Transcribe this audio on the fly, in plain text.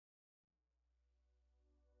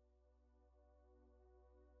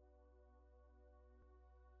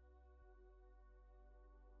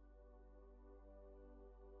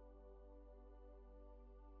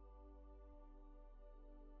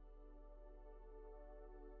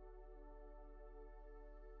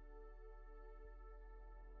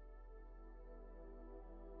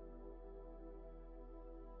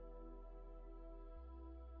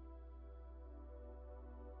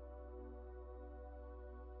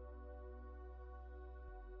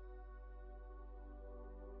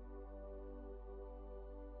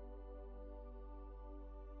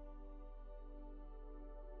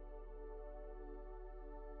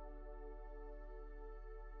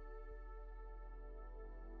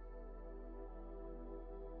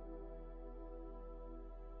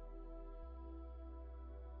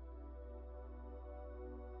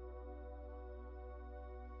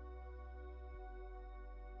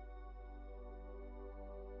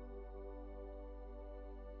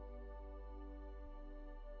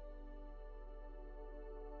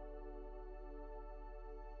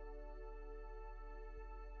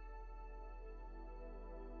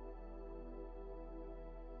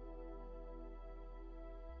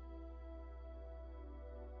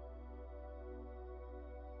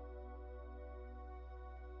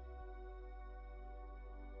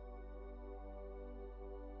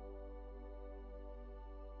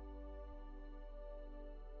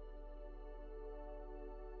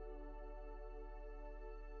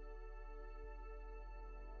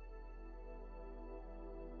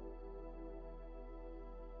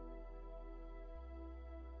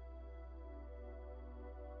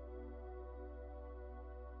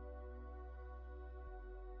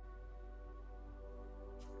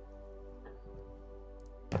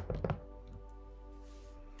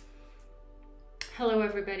Hello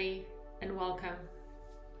everybody and welcome.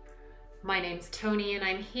 My name's Toni and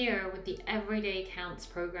I'm here with the Everyday Counts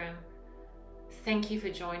program. Thank you for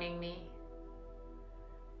joining me.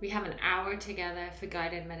 We have an hour together for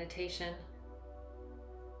guided meditation.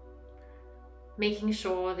 Making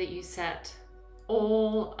sure that you set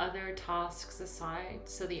all other tasks aside,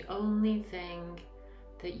 so the only thing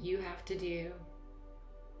that you have to do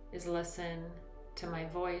is listen to my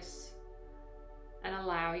voice and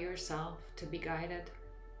allow yourself to be guided.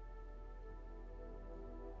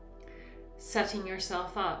 Setting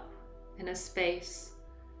yourself up in a space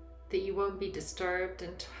that you won't be disturbed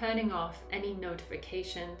and turning off any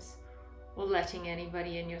notifications or letting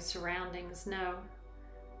anybody in your surroundings know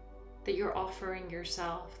that you're offering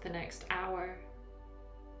yourself the next hour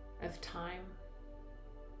of time.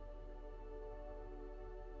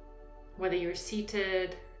 Whether you're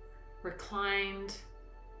seated, reclined,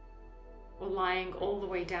 or lying all the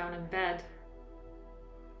way down in bed,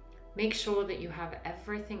 make sure that you have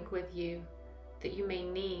everything with you that you may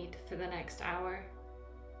need for the next hour.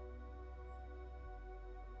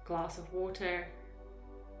 Glass of water,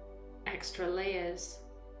 extra layers,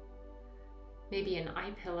 maybe an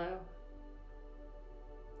eye pillow.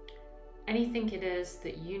 Anything it is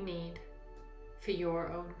that you need for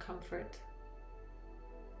your own comfort.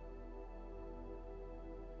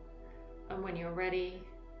 And when you're ready,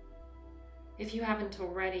 if you haven't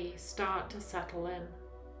already, start to settle in.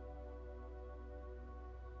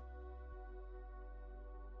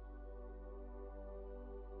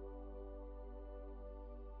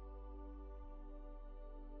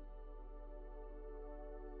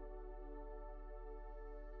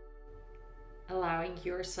 Allowing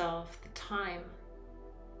yourself the time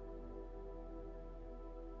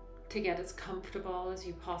to get as comfortable as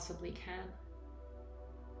you possibly can.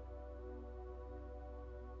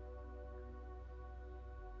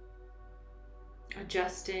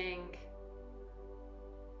 Adjusting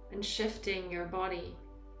and shifting your body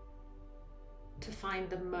to find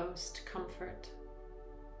the most comfort.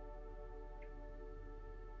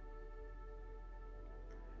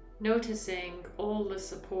 Noticing all the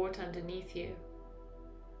support underneath you.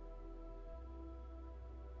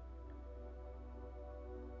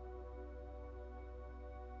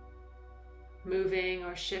 Moving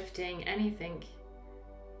or shifting anything,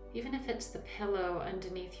 even if it's the pillow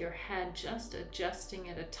underneath your head, just adjusting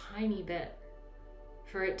it a tiny bit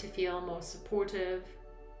for it to feel more supportive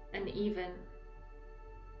and even.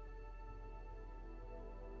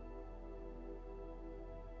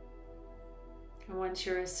 And once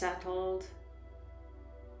you're as settled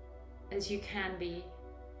as you can be,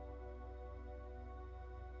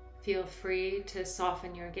 feel free to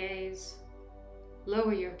soften your gaze,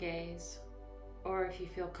 lower your gaze, or if you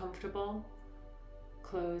feel comfortable,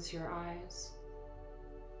 close your eyes.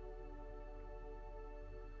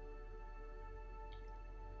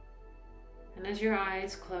 And as your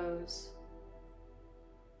eyes close,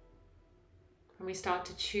 and we start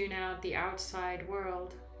to tune out the outside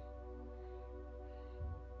world,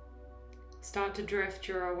 start to drift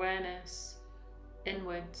your awareness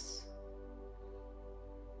inwards.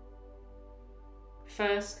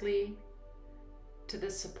 Firstly, to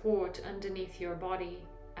the support underneath your body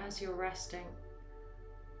as you're resting.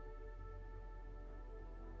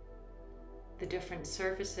 The different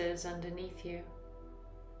surfaces underneath you,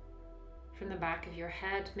 from the back of your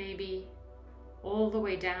head maybe, all the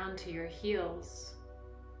way down to your heels.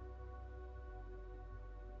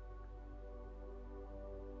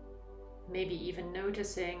 Maybe even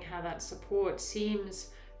noticing how that support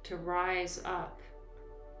seems to rise up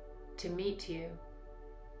to meet you.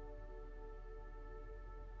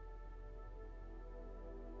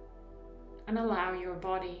 And allow your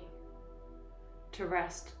body to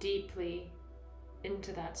rest deeply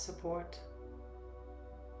into that support,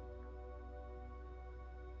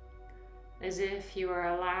 as if you are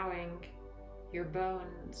allowing your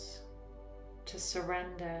bones to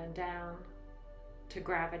surrender down to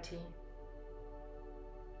gravity.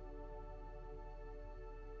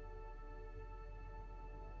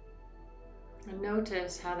 And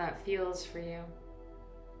notice how that feels for you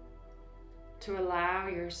to allow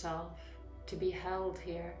yourself to be held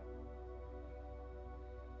here.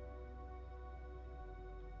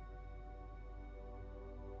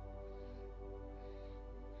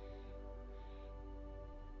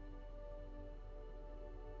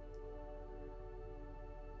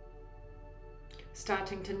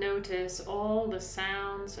 Starting to notice all the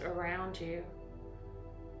sounds around you,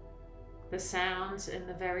 the sounds in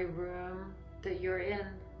the very room that you're in.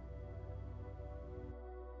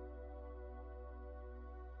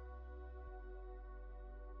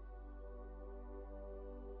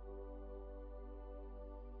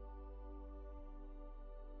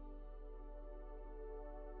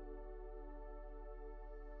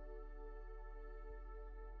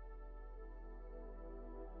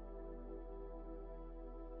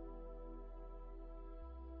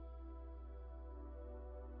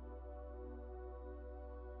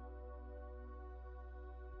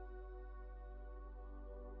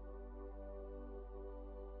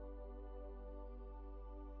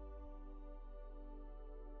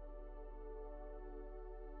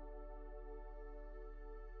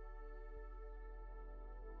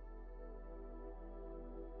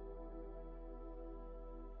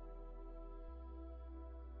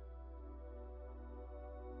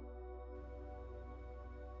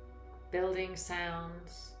 building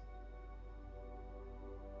sounds,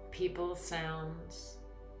 people sounds,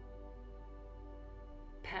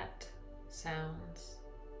 pet sounds,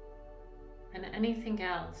 and anything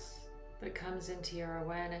else that comes into your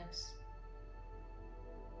awareness.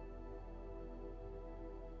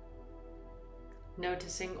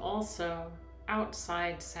 Noticing also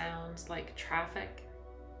outside sounds like traffic,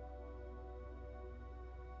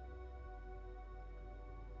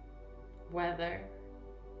 weather,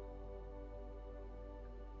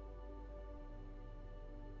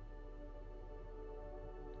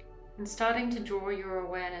 and starting to draw your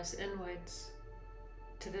awareness inwards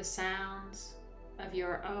to the sounds of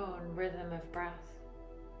your own rhythm of breath.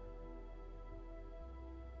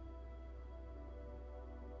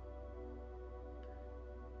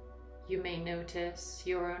 You may notice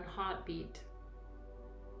your own heartbeat,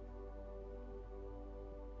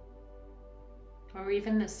 or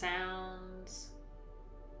even the sounds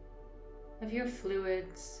of your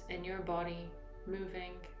fluids in your body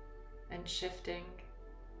moving and shifting.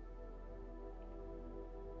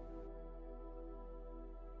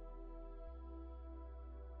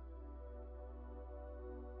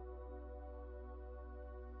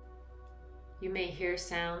 You may hear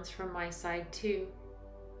sounds from my side too,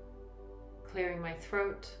 clearing my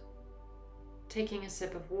throat, taking a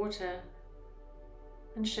sip of water,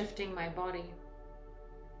 and shifting my body.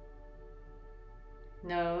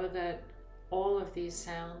 Know that all of these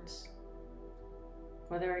sounds,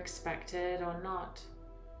 whether expected or not,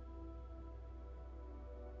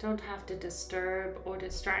 don't have to disturb or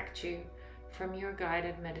distract you from your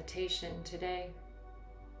guided meditation today.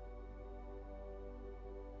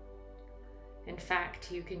 In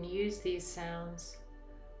fact, you can use these sounds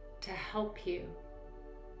to help you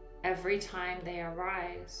every time they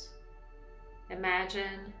arise.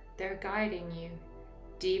 Imagine they're guiding you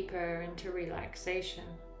deeper into relaxation.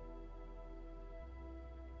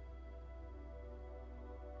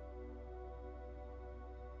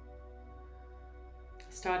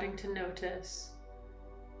 Starting to notice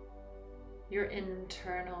your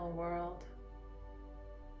internal world.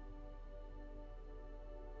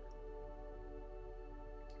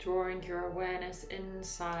 Drawing your awareness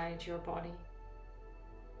inside your body.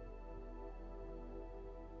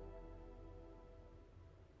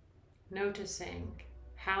 Noticing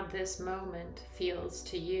how this moment feels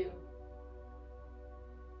to you.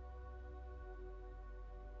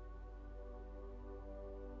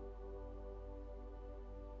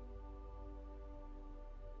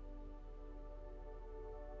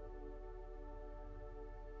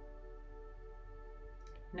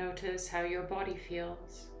 Notice how your body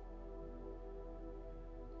feels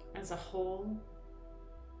as a whole,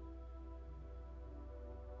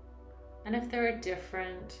 and if there are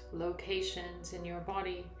different locations in your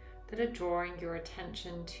body that are drawing your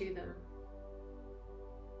attention to them.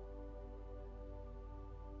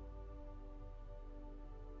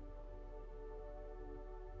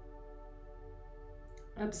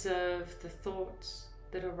 Observe the thoughts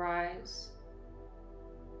that arise.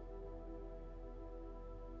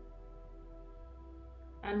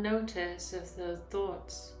 And notice if those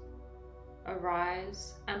thoughts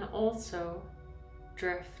arise and also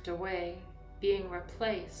drift away, being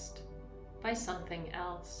replaced by something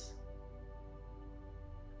else.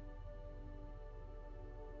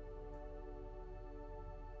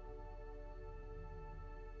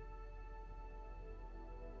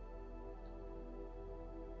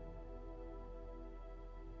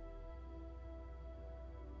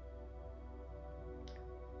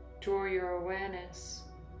 Draw your awareness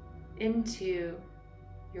into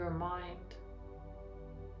your mind,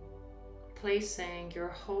 placing your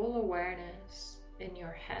whole awareness in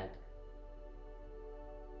your head.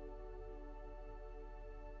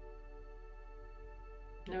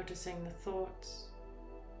 Noticing the thoughts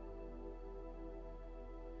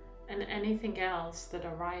and anything else that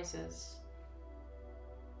arises.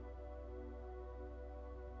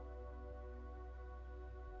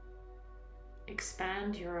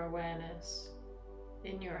 Expand your awareness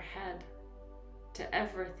in your head to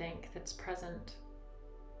everything that's present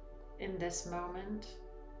in this moment,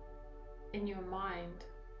 in your mind.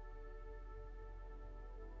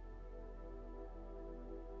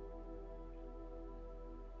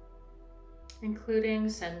 Including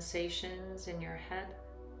sensations in your head,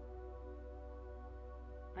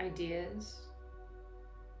 ideas,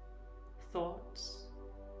 thoughts,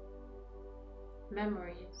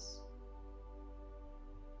 memories.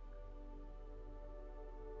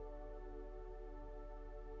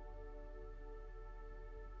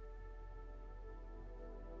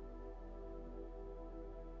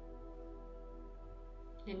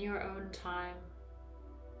 In your own time,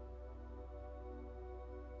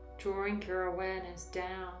 drawing your awareness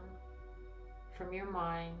down from your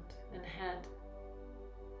mind and head,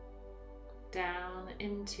 down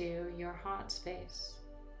into your heart space,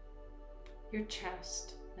 your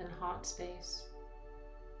chest and heart space.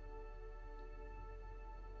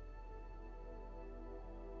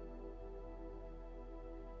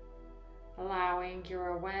 Allowing your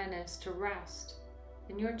awareness to rest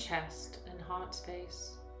in your chest and heart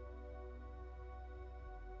space.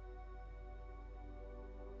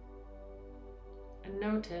 And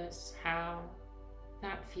notice how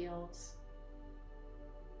that feels.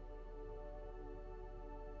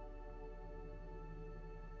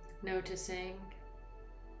 Noticing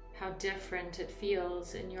how different it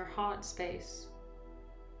feels in your heart space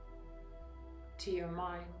to your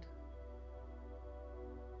mind.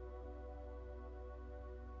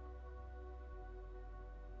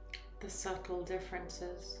 The subtle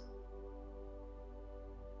differences,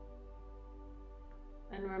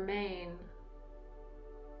 and remain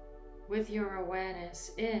with your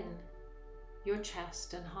awareness in your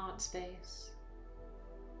chest and heart space,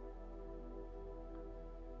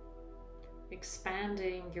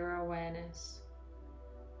 expanding your awareness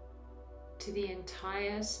to the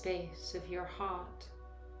entire space of your heart.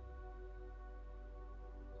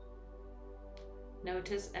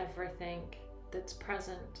 Notice everything that's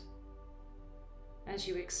present as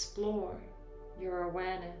you explore your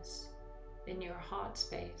awareness in your heart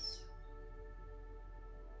space.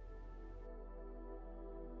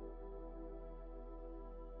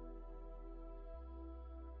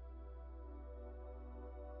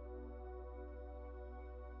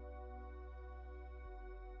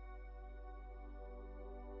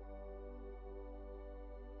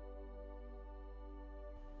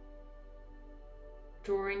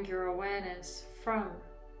 Drawing your awareness from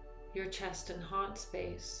your chest and heart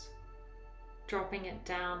space, dropping it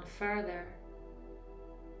down further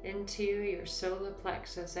into your solar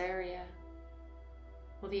plexus area,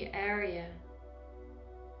 or the area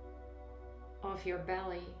of your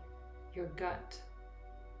belly, your gut.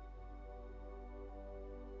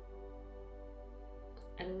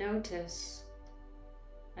 And notice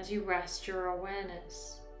as you rest your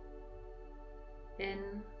awareness in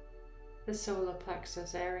the solar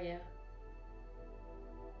plexus area.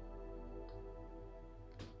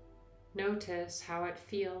 Notice how it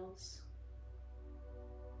feels.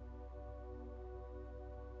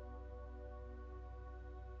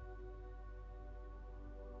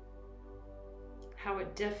 How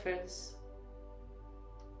it differs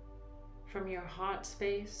from your heart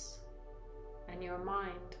space and your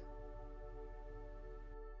mind.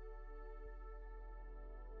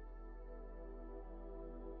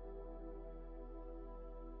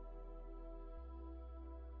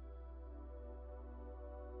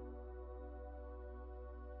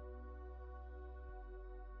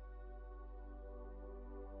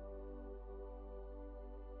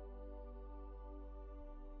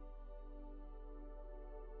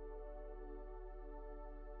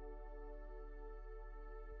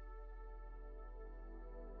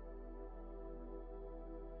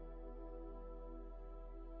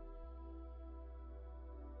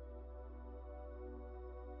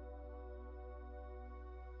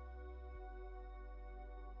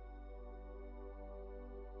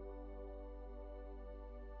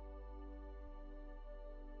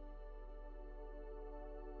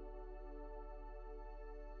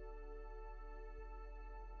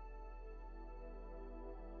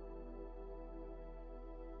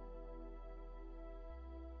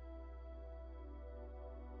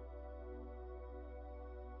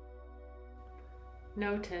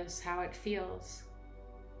 Notice how it feels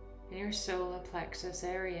in your solar plexus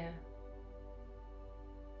area.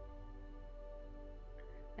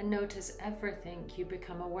 And notice everything you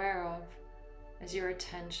become aware of as your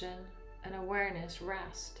attention and awareness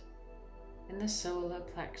rest in the solar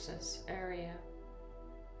plexus area.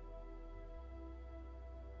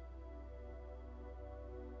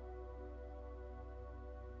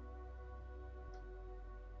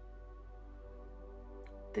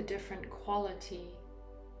 The different quality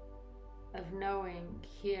of knowing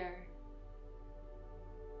here,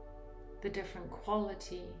 the different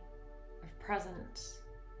quality of presence.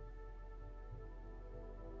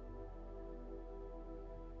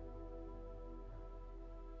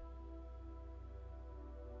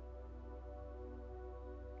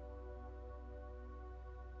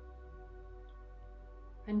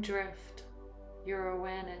 And drift your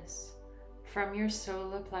awareness from your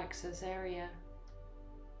solar plexus area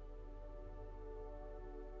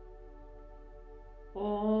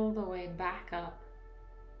all the way back up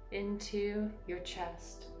into your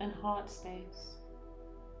chest and heart space.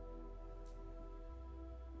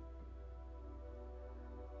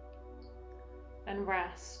 and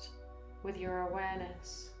rest with your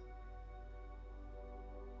awareness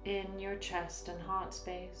in your chest and heart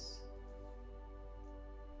space.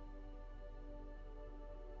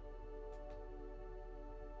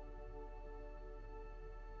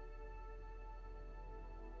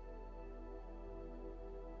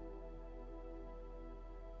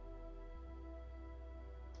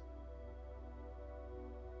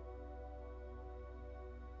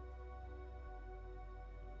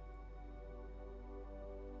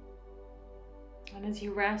 And as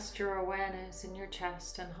you rest your awareness in your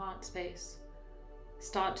chest and heart space,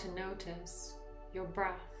 start to notice your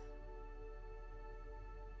breath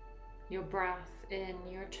in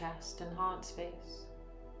your chest and heart space.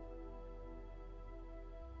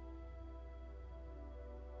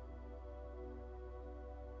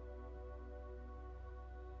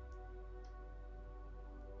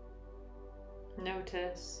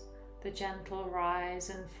 Notice the gentle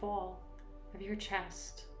rise and fall of your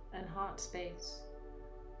chest and heart space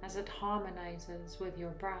as it harmonizes with your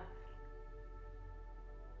breath.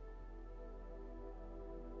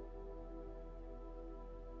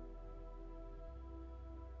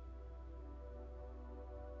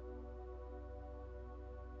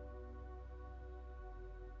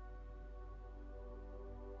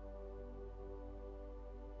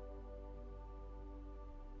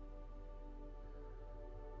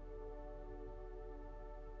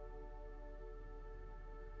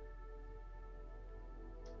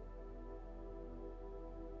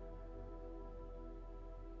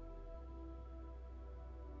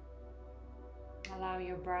 Allow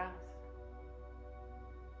your breath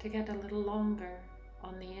to get a little longer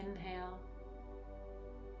on the inhale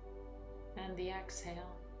and the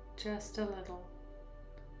exhale, just a little,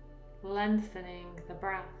 lengthening the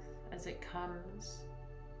breath as it comes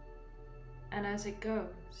and as it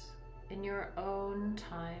goes in your own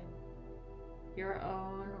time, your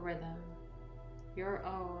own rhythm, your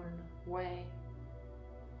own way.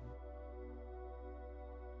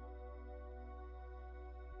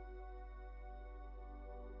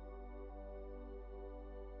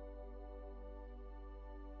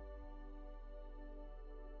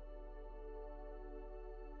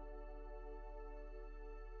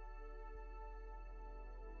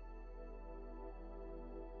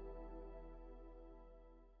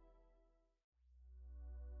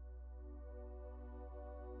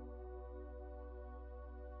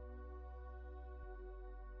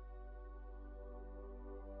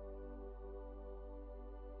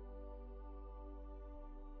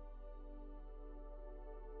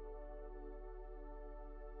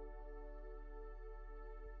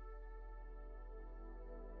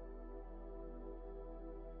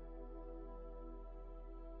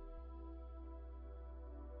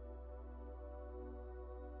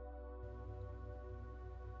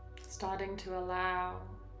 Starting to allow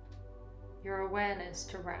your awareness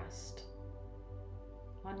to rest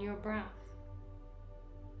on your breath.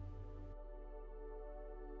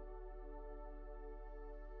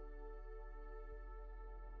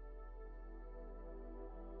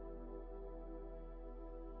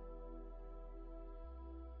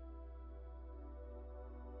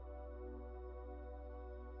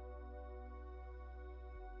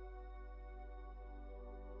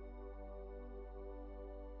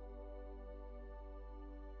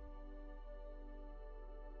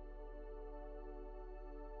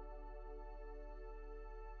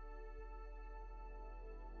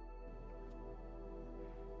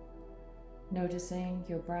 Noticing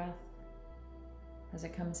your breath as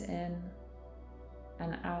it comes in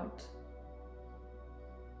and out,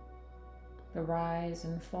 the rise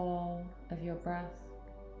and fall of your breath.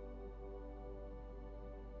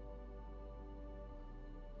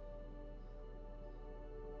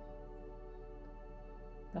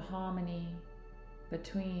 The harmony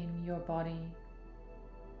between your body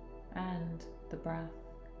and the breath.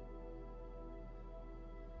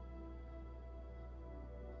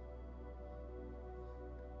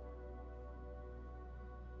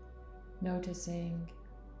 Noticing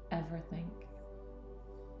everything.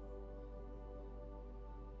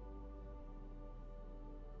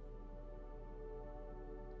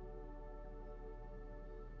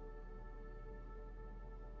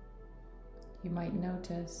 You might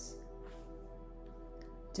notice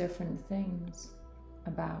different things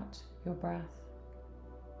about your breath.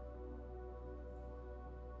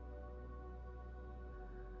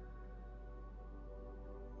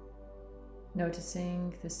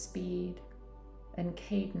 Noticing the speed and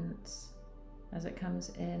cadence as it comes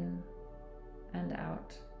in and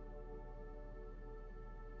out.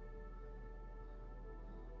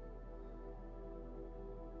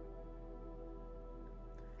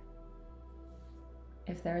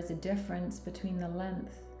 if there is a difference between the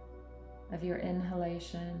length of your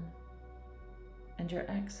inhalation and your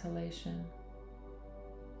exhalation.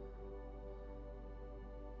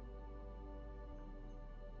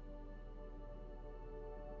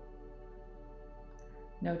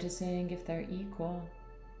 Noticing if they're equal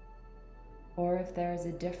or if there is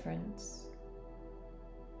a difference,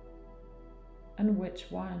 and which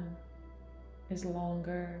one is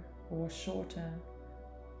longer or shorter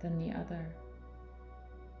than the other.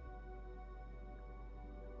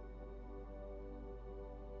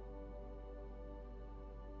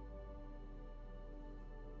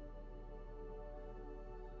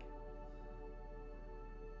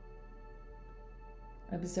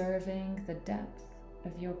 Observing the depth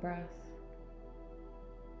of your breath,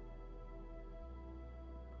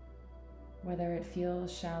 whether it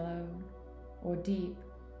feels shallow or deep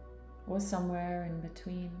or somewhere in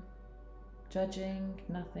between, judging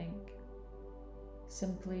nothing,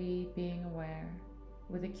 simply being aware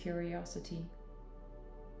with a curiosity.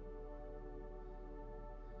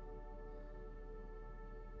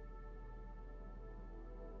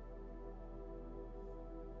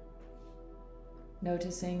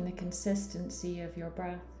 Noticing the consistency of your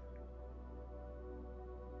breath,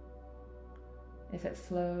 if it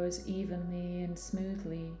flows evenly and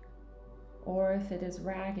smoothly, or if it is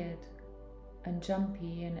ragged and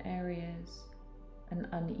jumpy in areas and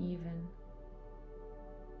uneven.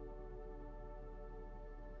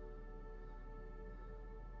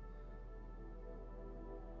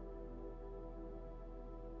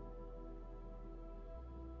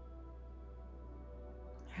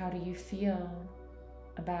 How do you feel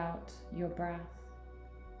about your breath?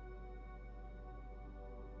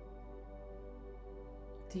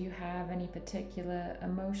 Do you have any particular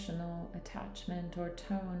emotional attachment or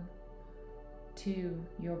tone to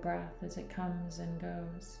your breath as it comes and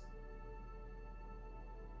goes?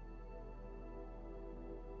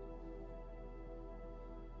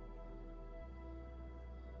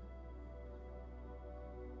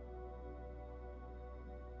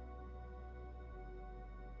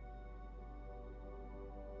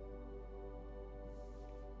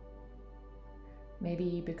 Maybe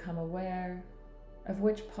you become aware of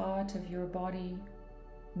which part of your body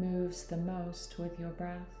moves the most with your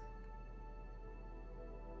breath.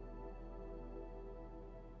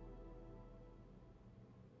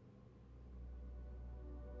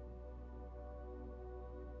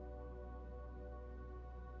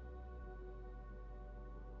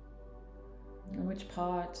 And which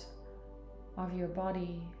part of your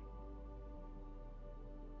body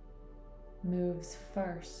moves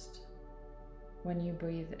first when you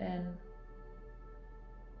breathe in,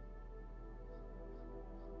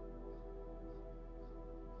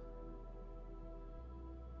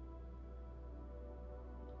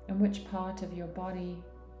 and which part of your body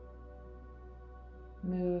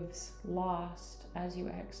moves last as you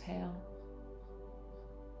exhale.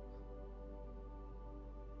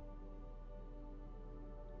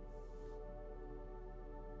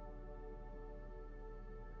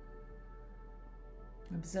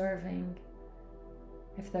 Observing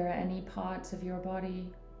if there are any parts of your body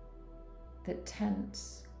that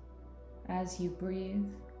tense as you breathe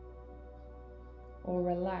or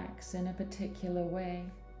relax in a particular way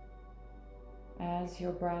as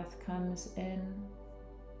your breath comes in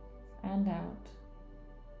and out.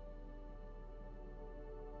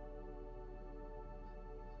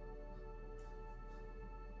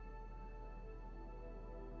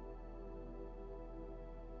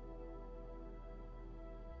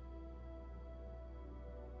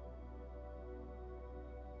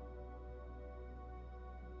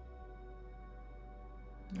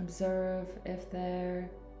 Observe if there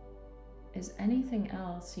is anything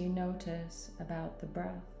else you notice about the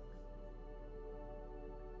breath.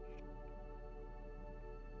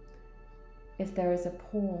 If there is a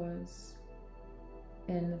pause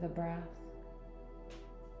in the breath,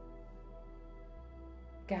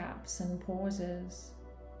 gaps and pauses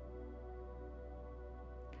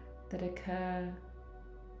that occur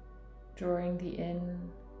during the in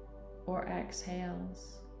or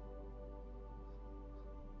exhales.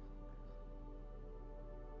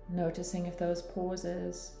 Noticing if those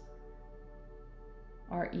pauses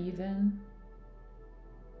are even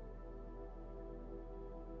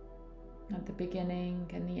at the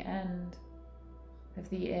beginning and the end of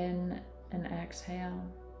the in and exhale.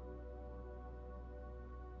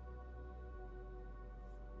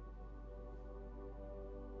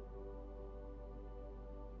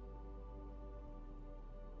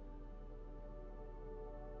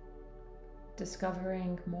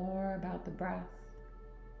 Discovering more about the breath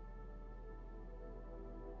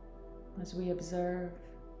as we observe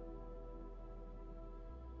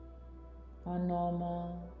our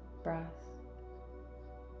normal breath.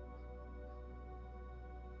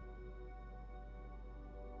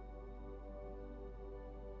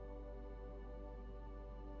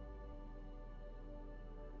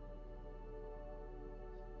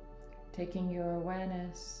 Taking your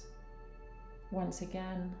awareness once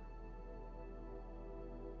again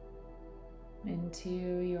into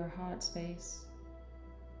your heart space.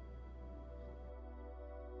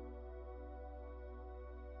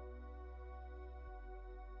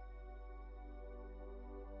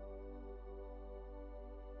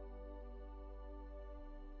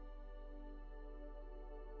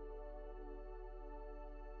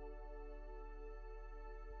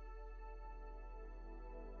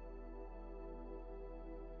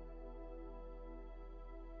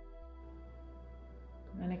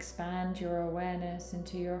 And expand your awareness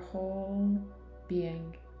into your whole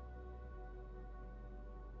being.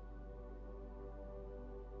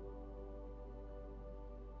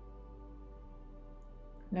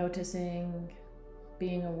 Noticing,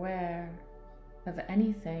 being aware of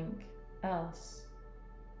anything else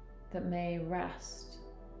that may rest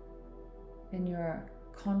in your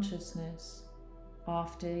consciousness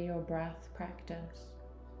after your breath practice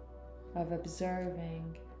of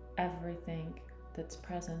observing everything that's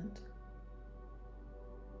present.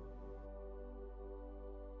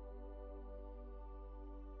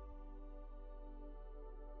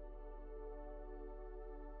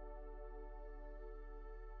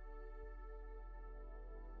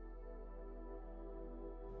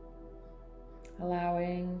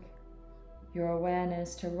 Allowing your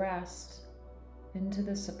awareness to rest into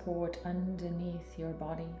the support underneath your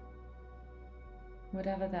body,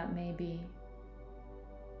 whatever that may be.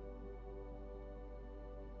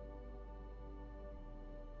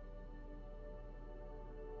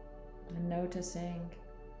 And noticing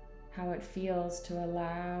how it feels to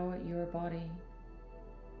allow your body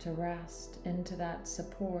to rest into that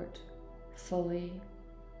support fully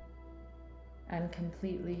and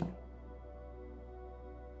completely.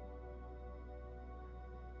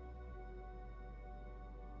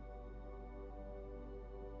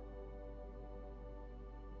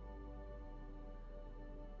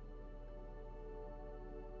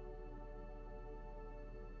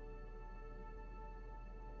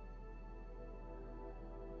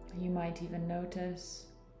 You might even notice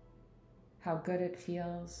how good it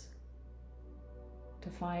feels to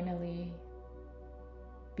finally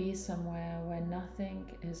be somewhere where nothing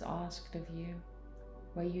is asked of you,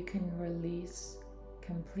 where you can release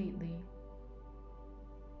completely.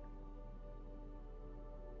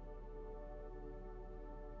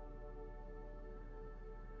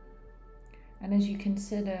 And as you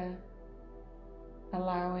consider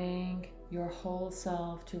allowing your whole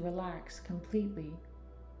self to relax completely,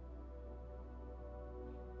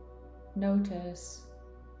 notice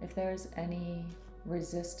if there's any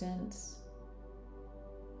resistance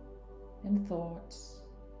in thoughts,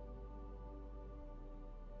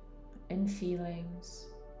 in feelings,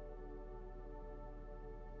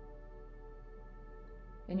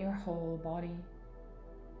 in your whole body.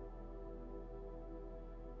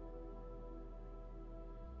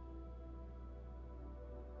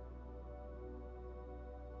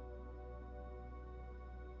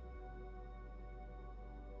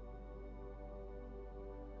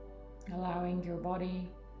 Allowing your body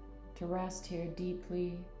to rest here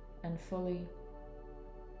deeply and fully.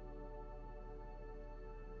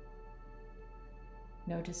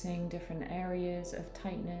 Noticing different areas of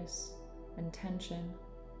tightness and tension.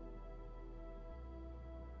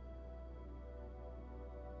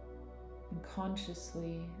 And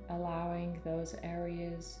consciously allowing those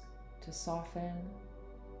areas to soften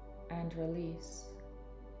and release.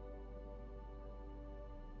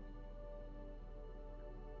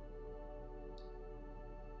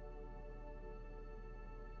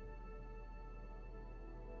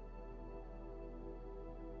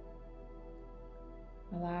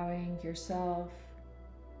 Allowing yourself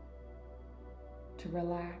to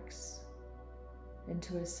relax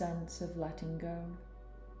into a sense of letting go.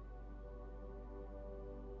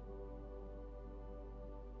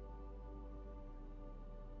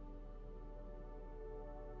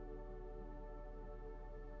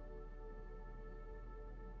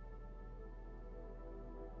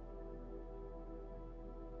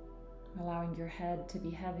 Allowing your head to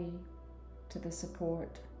be heavy to the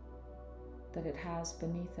support that it has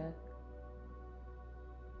beneath it.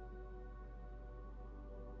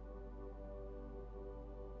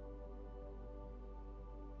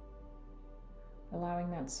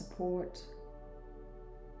 Allowing that support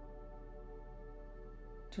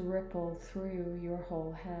to ripple through your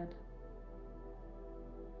whole head,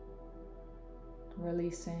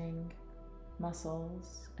 releasing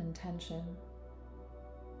muscles and tension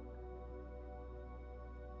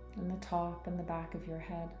in the top and the back of your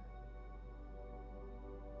head.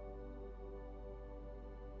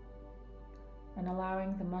 And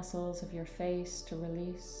allowing the muscles of your face to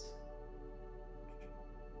release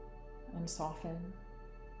and soften.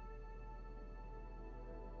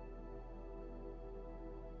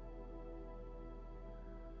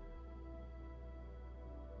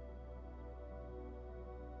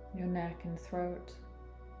 Your neck and throat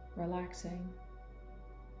relaxing,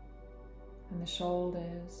 and the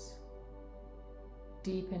shoulders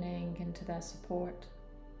deepening into their support.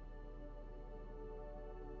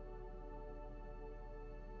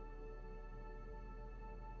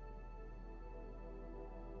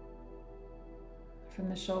 From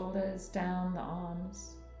the shoulders down the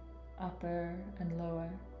arms, upper and lower,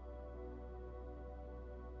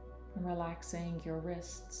 and relaxing your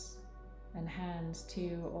wrists and hands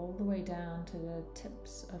too, all the way down to the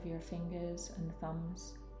tips of your fingers and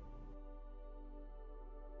thumbs.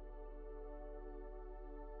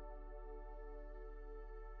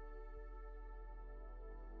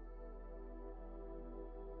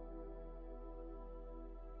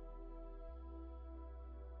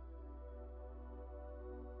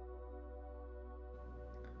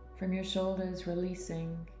 From your shoulders,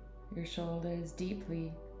 releasing your shoulders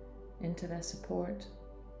deeply into their support,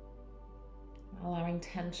 allowing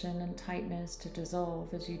tension and tightness to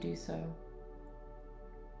dissolve as you do so.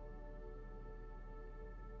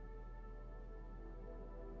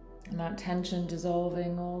 And that tension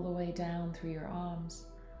dissolving all the way down through your arms,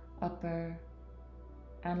 upper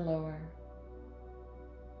and lower,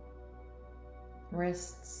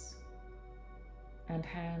 wrists and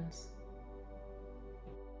hands,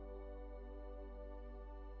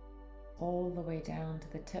 all the way down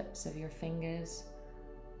to the tips of your fingers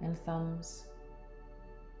and thumbs.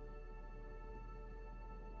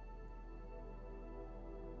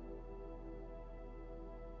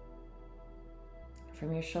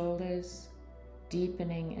 From your shoulders,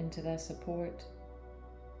 deepening into their support,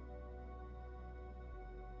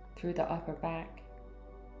 through the upper back,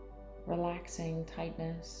 relaxing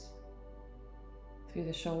tightness, through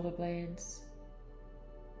the shoulder blades,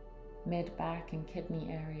 mid-back and kidney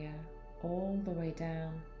area, all the way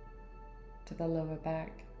down to the lower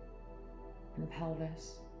back and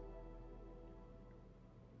pelvis.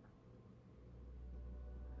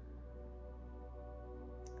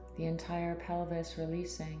 The entire pelvis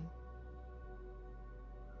releasing.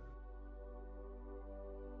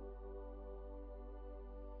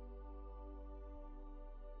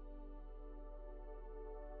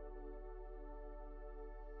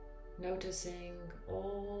 Noticing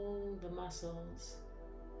all the muscles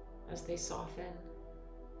as they soften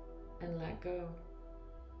and let go.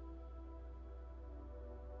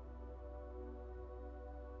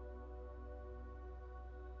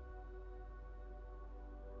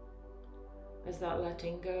 As that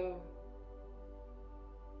letting go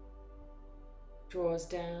draws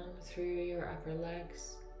down through your upper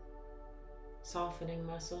legs, softening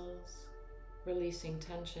muscles, releasing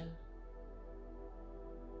tension.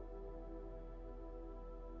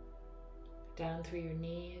 Down through your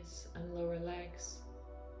knees and lower legs,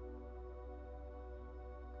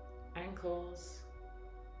 ankles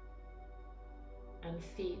and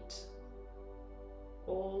feet,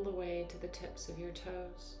 all the way to the tips of your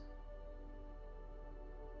toes.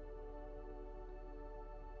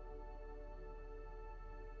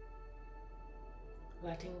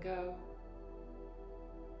 Letting go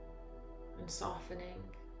and softening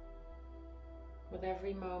with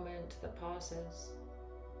every moment that passes.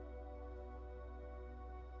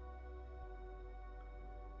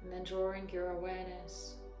 And then drawing your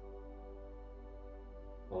awareness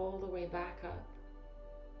all the way back up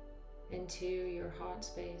into your heart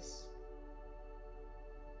space.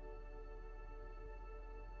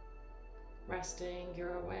 Resting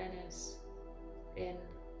your awareness in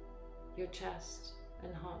your chest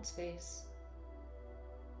and heart space.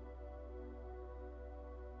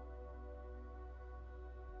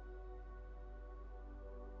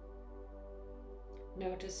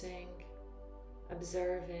 Noticing,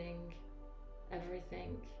 observing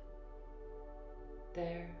everything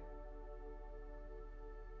there.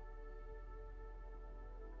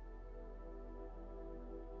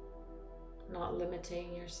 Not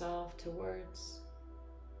limiting yourself to words.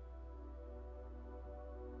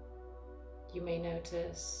 You may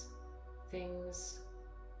notice things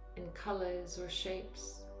in colors or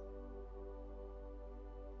shapes,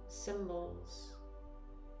 symbols,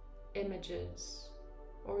 images,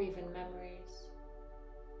 or even memories.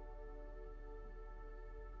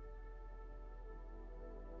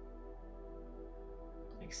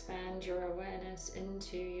 Expand your awareness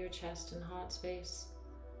into your chest and heart space.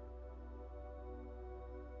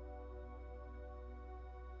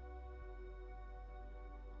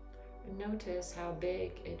 And notice how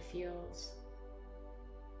big it feels,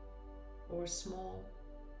 or small.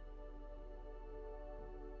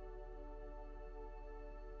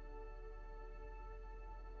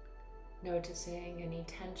 Noticing any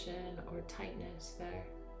tension or tightness there.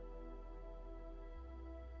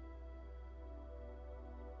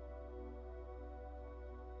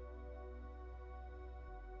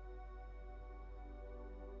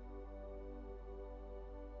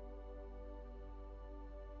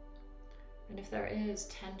 And if there is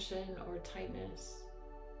tension or tightness,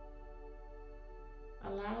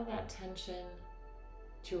 allow that tension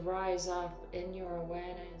to rise up in your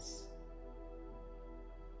awareness,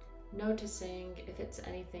 noticing if it's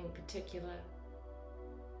anything particular.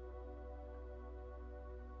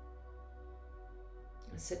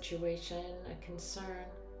 A situation, a concern,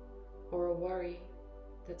 or a worry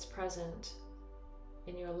that's present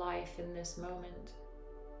in your life in this moment.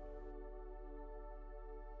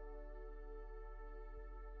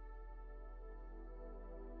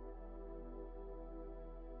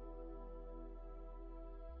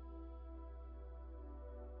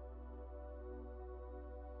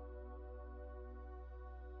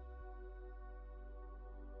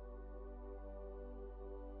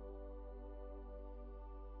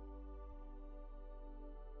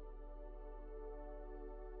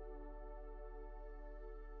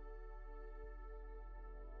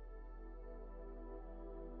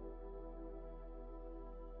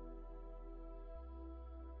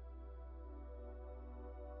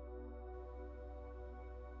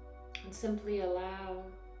 And simply allow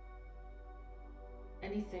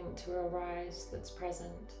anything to arise that's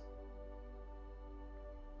present.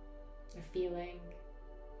 A feeling,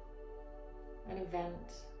 an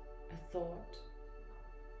event, a thought.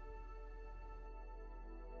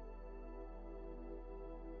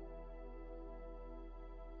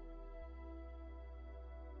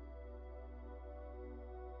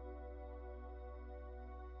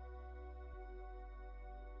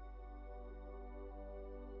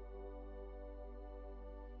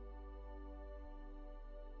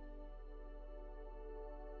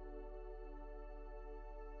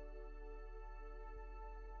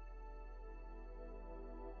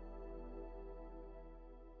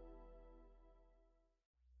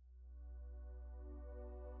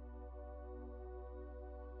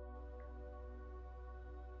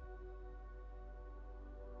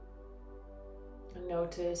 And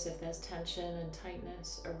notice if there's tension and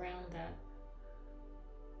tightness around that.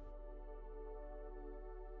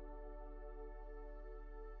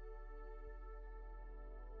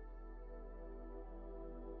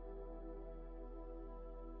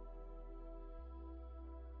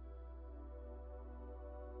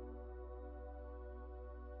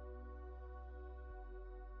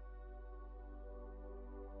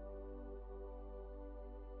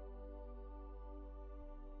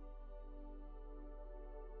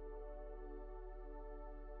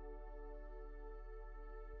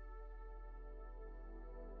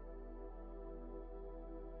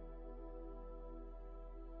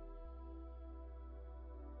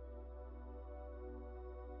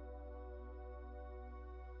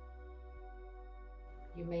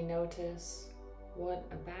 You may notice what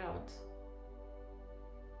about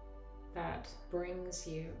that brings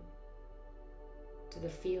you to the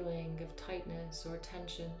feeling of tightness or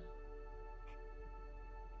tension.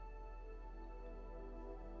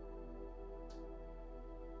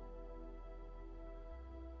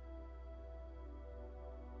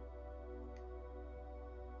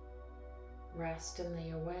 Rest in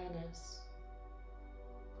the awareness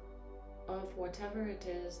of whatever it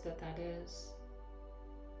is that is.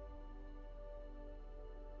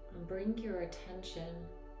 And bring your attention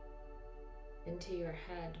into your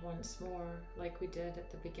head once more, like we did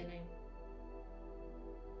at the beginning.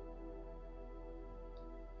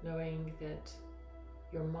 Knowing that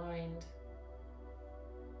your mind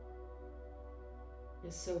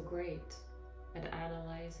is so great at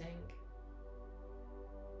analyzing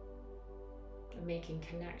and making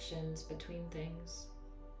connections between things.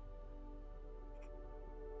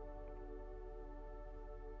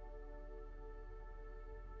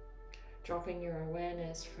 Dropping your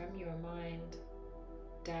awareness from your mind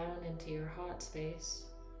down into your heart space,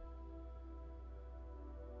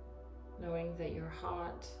 knowing that your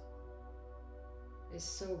heart is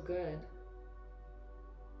so good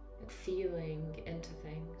at feeling into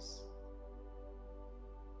things,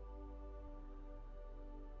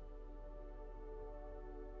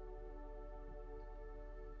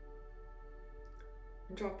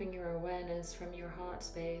 Dropping your awareness from your heart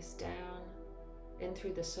space down in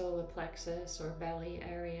through the solar plexus or belly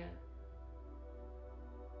area,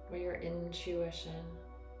 where your intuition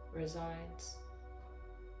resides.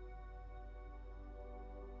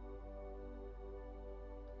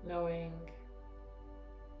 Knowing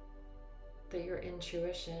that your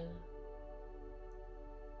intuition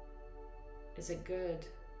is a good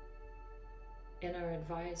inner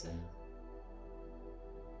advisor.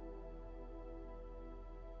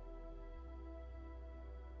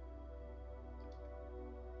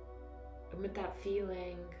 And with that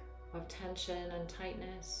feeling of tension and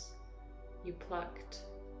tightness you plucked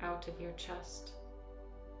out of your chest,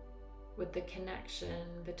 with the connection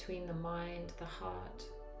between the mind, the heart,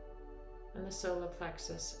 and the solar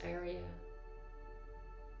plexus area,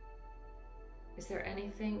 is there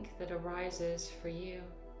anything that arises for you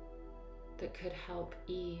that could help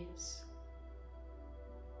ease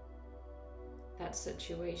that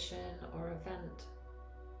situation or event,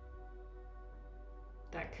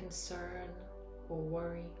 that concern or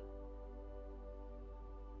worry?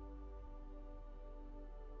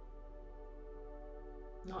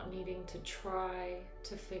 Not needing to try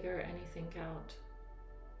to figure anything out.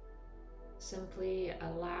 Simply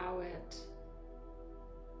allow it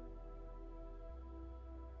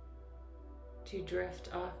to drift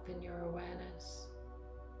up in your awareness.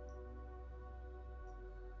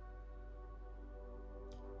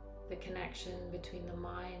 The connection between the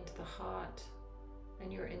mind, the heart,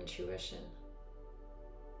 and your intuition.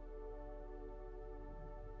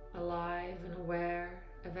 Alive and aware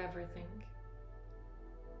of everything.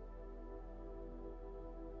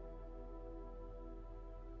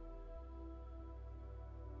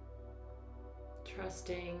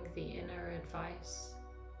 Trusting the inner advice.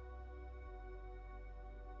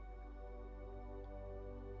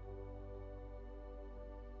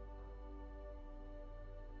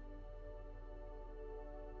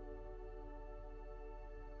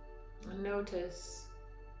 And notice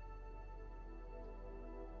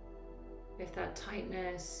if that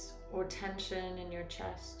tightness or tension in your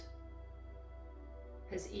chest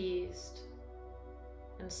has eased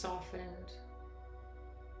and softened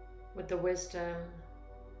with the wisdom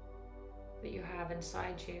that you have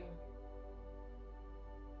inside you.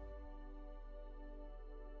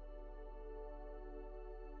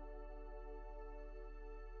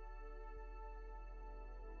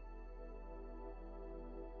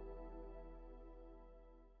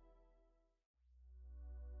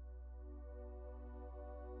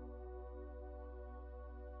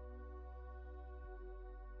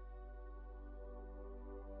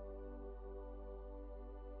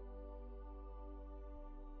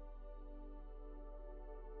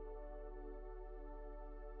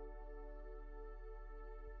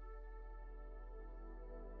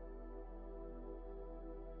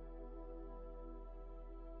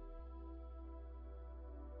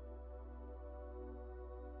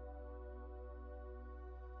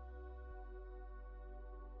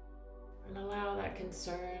 And allow that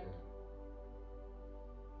concern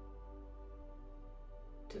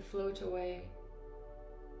to float away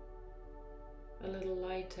a little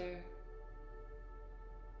lighter,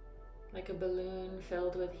 like a balloon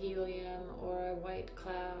filled with helium or a white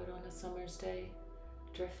cloud on a summer's day,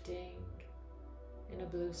 drifting in a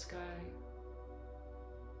blue sky.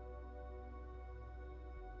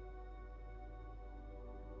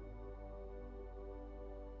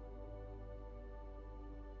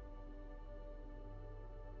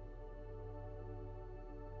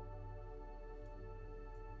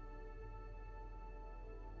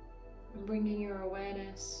 Bringing your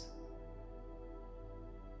awareness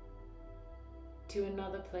to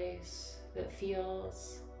another place that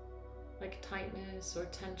feels like tightness or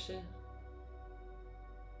tension,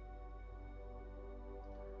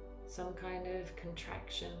 some kind of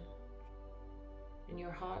contraction in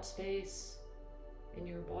your heart space, in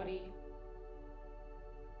your body,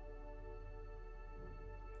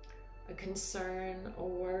 a concern or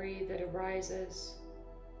worry that arises.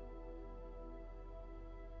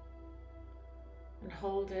 And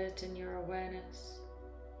hold it in your awareness.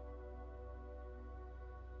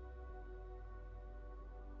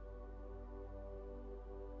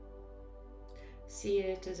 See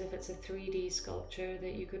it as if it's a 3D sculpture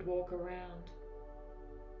that you could walk around,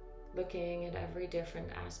 looking at every different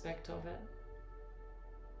aspect of it.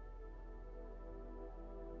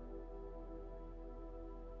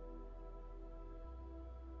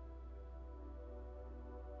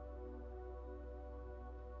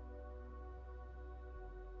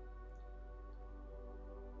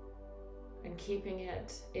 And keeping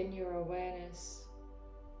it in your awareness,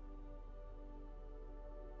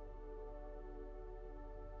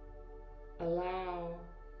 Allow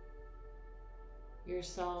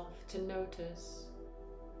yourself to notice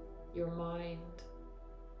your mind.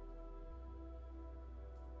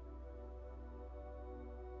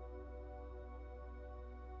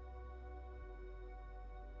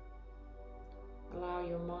 Allow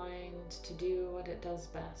your mind to do what it does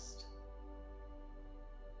best.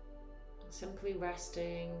 Simply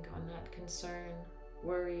resting on that concern,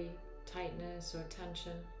 worry, tightness, or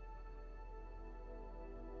tension.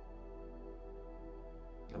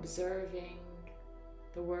 Observing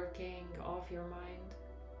the working of your mind.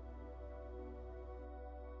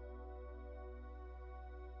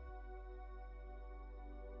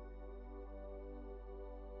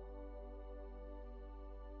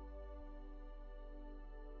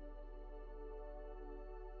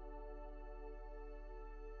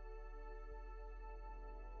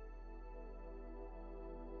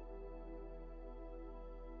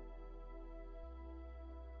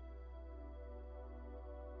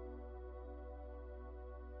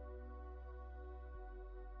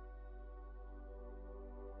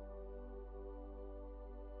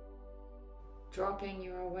 Dropping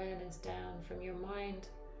your awareness down from your mind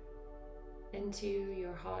into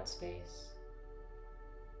your heart space.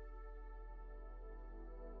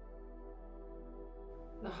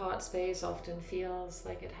 The heart space often feels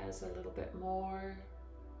like it has a little bit more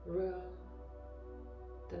room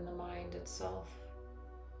than the mind itself.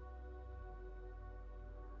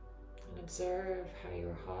 And observe how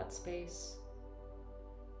your heart space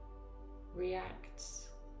reacts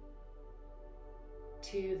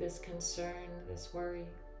to this concern, this worry.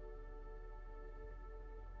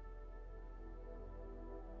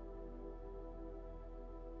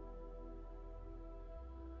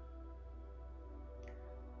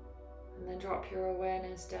 And then drop your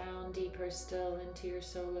awareness down deeper still into your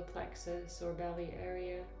solar plexus or belly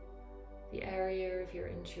area, the area of your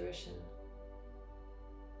intuition.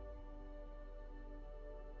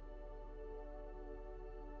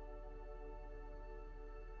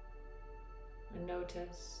 And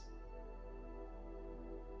notice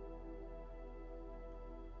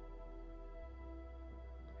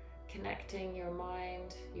connecting your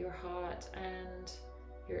mind, your heart, and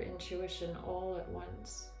your intuition all at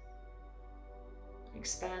once,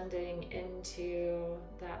 expanding into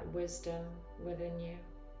that wisdom within you.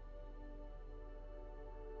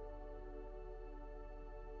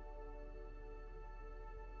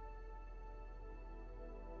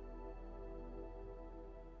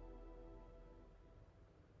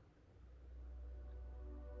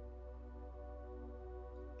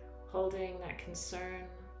 Holding that concern,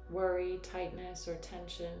 worry, tightness, or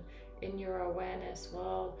tension in your awareness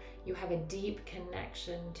while you have a deep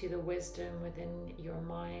connection to the wisdom within your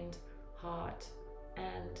mind, heart,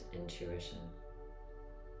 and intuition.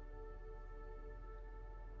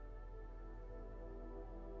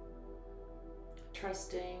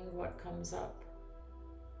 Trusting what comes up.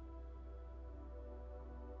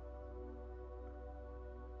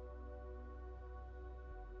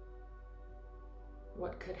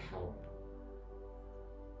 What could help?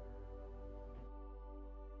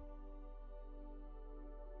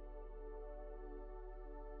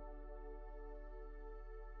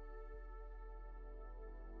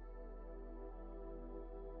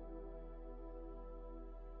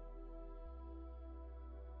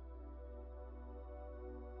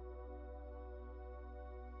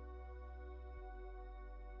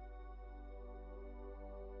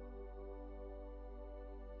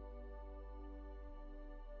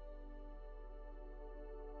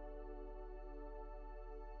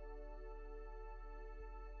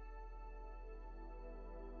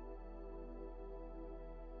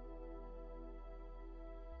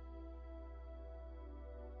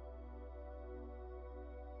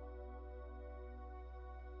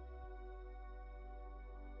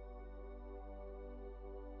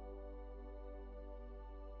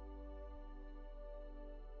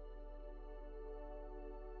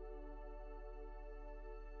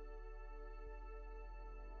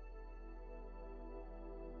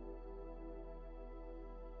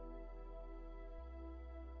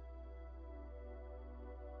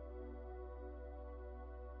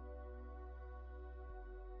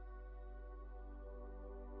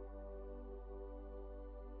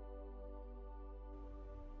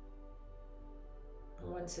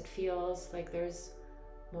 Once it feels like there's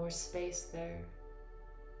more space there,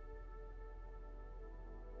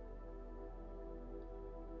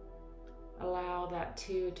 allow that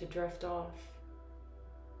too to drift off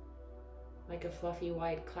like a fluffy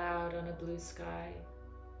white cloud on a blue sky,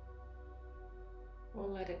 or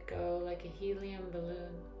let it go like a helium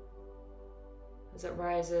balloon as it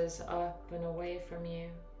rises up and away from you,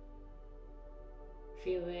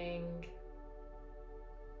 feeling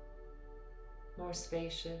more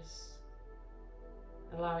spacious,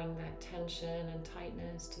 allowing that tension and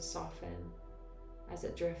tightness to soften as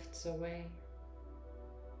it drifts away.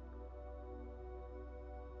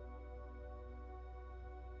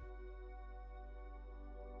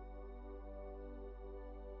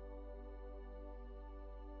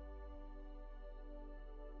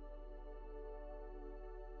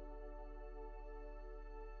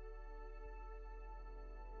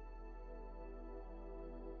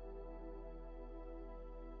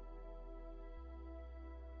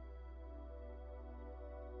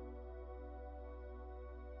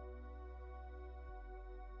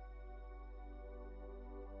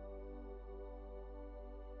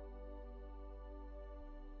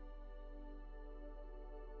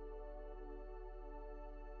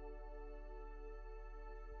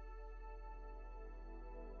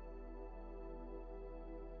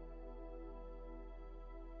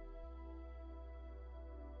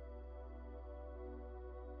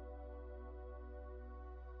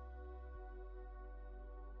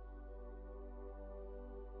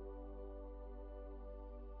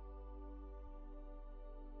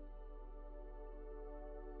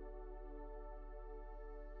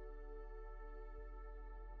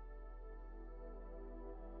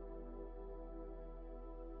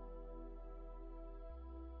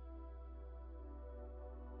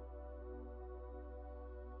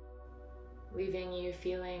 Leaving you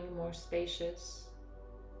feeling more spacious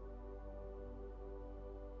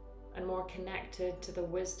and more connected to the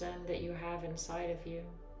wisdom that you have inside of you.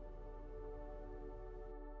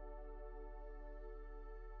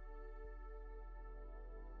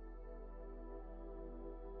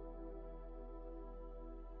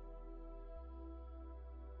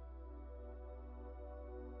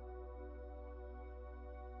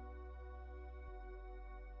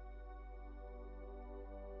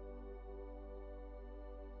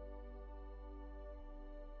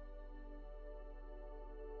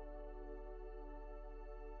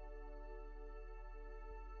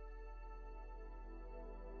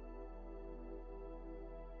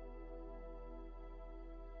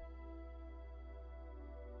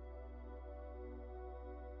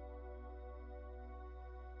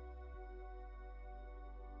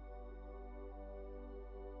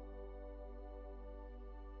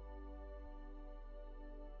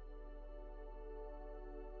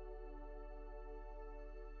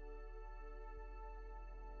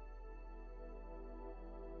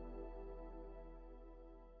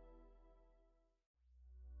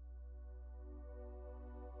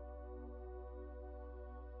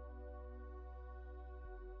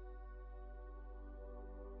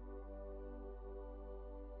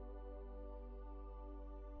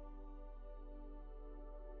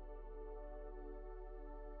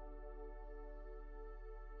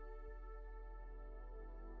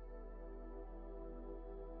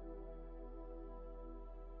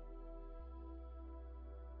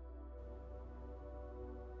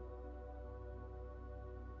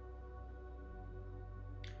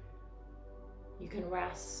 You can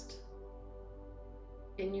rest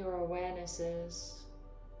in your awarenesses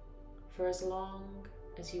for as long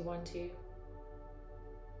as you want to.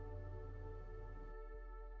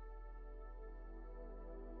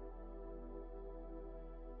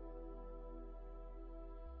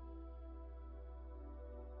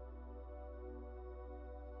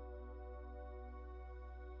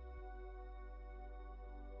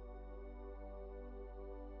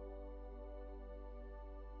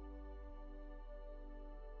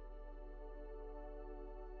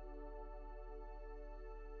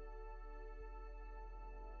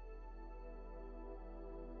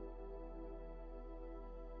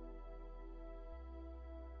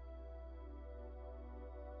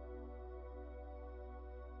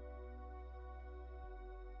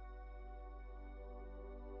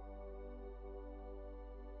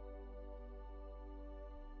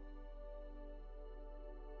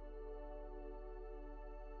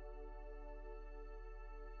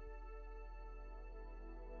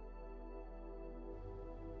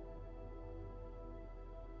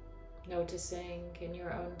 Noticing in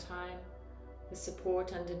your own time the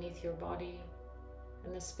support underneath your body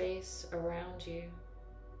and the space around you,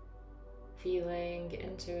 feeling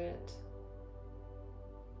into it,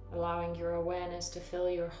 allowing your awareness to fill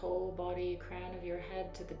your whole body, crown of your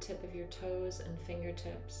head to the tip of your toes and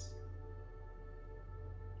fingertips.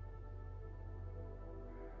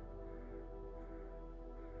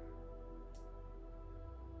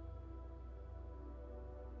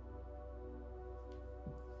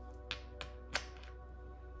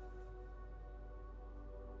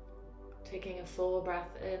 Taking a full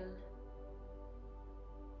breath in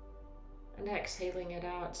and exhaling it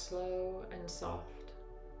out slow and soft.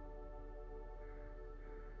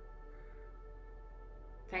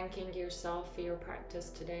 Thanking yourself for your practice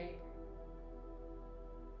today.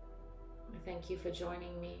 I thank you for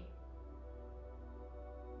joining me.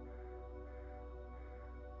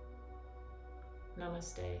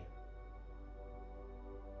 Namaste.